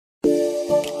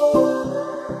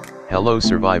Hello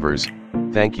survivors,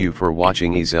 thank you for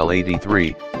watching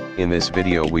EZL83. In this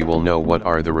video we will know what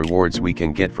are the rewards we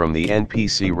can get from the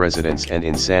NPC residents and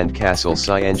in Sandcastle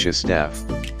Scientias staff.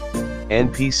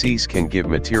 NPCs can give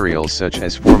materials such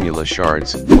as formula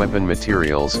shards, weapon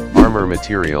materials, armor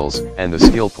materials, and the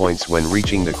skill points when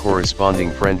reaching the corresponding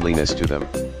friendliness to them.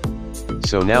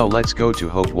 So now let's go to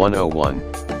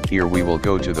Hope101, here we will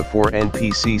go to the 4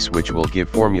 NPCs which will give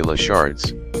formula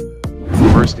shards.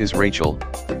 First is Rachel,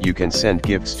 you can send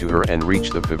gifts to her and reach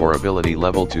the favorability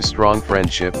level to strong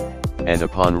friendship, and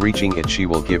upon reaching it she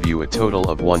will give you a total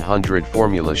of 100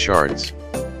 formula shards.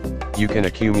 You can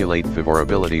accumulate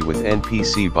favorability with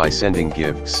NPC by sending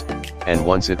gifts, and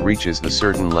once it reaches the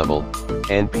certain level,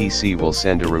 NPC will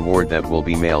send a reward that will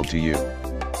be mailed to you.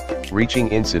 Reaching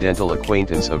incidental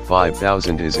acquaintance of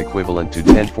 5,000 is equivalent to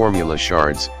 10 formula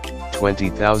shards,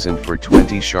 20,000 for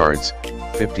 20 shards,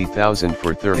 50,000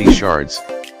 for 30 shards,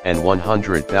 and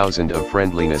 100,000 of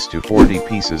friendliness to 40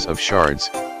 pieces of shards,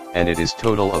 and it is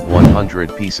total of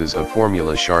 100 pieces of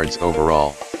formula shards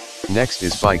overall. Next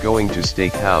is by going to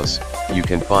Steakhouse, you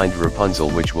can find Rapunzel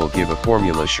which will give a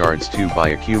formula shards too by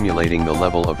accumulating the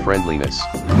level of friendliness.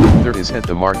 Third is at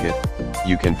the market,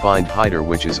 you can find Hider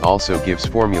which is also gives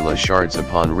formula shards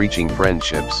upon reaching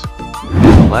friendships.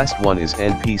 And the last one is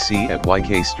NPC at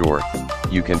YK store,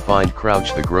 you can find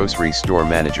Crouch the grocery store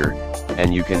manager,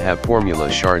 and you can have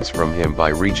formula shards from him by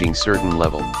reaching certain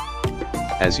level.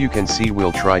 As you can see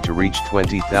we'll try to reach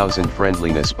 20,000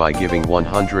 friendliness by giving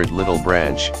 100 little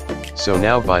branch, so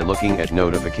now by looking at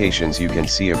notifications you can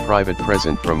see a private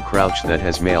present from Crouch that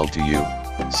has mailed to you,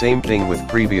 same thing with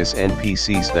previous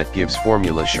NPCs that gives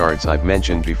formula shards I've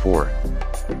mentioned before.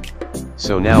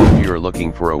 So now if you're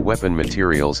looking for a weapon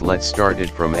materials let's start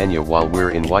it from Enya while we're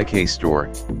in YK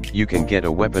store, you can get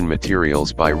a weapon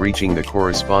materials by reaching the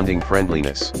corresponding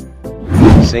friendliness.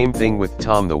 Same thing with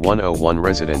Tom the 101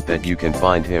 resident that you can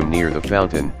find him near the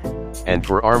fountain, and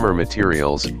for armor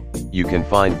materials, you can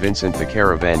find Vincent the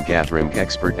caravan gathering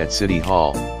expert at City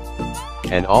Hall.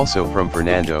 And also from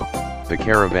Fernando, the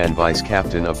caravan vice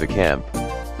captain of the camp.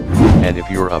 And if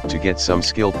you're up to get some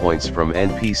skill points from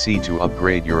NPC to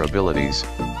upgrade your abilities,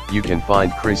 you can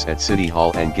find Chris at City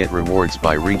Hall and get rewards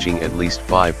by reaching at least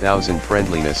 5,000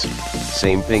 friendliness,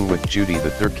 same thing with Judy the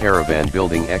third caravan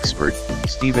building expert,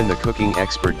 Stephen the cooking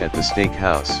expert at the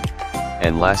steakhouse,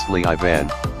 and lastly Ivan,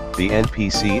 the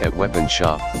NPC at weapon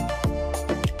shop.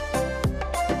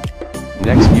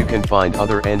 Next you can find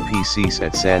other NPCs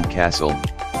at Sandcastle,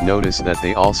 notice that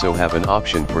they also have an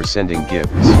option for sending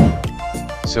gifts.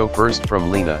 So first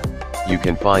from Lena, you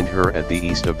can find her at the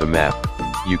east of the map,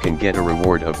 you can get a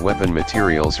reward of weapon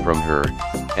materials from her,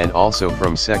 and also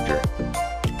from Sector.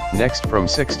 Next from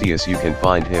Scientias you can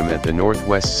find him at the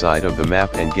northwest side of the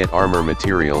map and get armor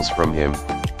materials from him,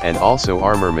 and also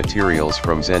armor materials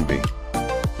from Zenby.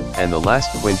 And the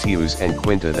last Quintius and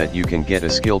Quinta that you can get a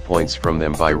skill points from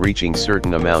them by reaching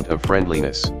certain amount of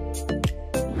friendliness.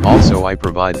 Also I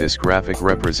provide this graphic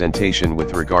representation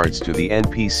with regards to the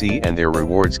NPC and their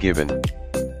rewards given.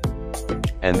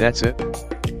 And that's it.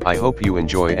 I hope you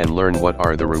enjoy and learn what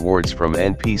are the rewards from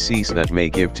NPCs that may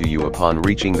give to you upon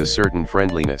reaching the certain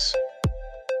friendliness.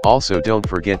 Also don't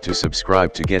forget to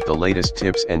subscribe to get the latest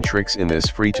tips and tricks in this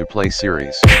free to play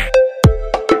series.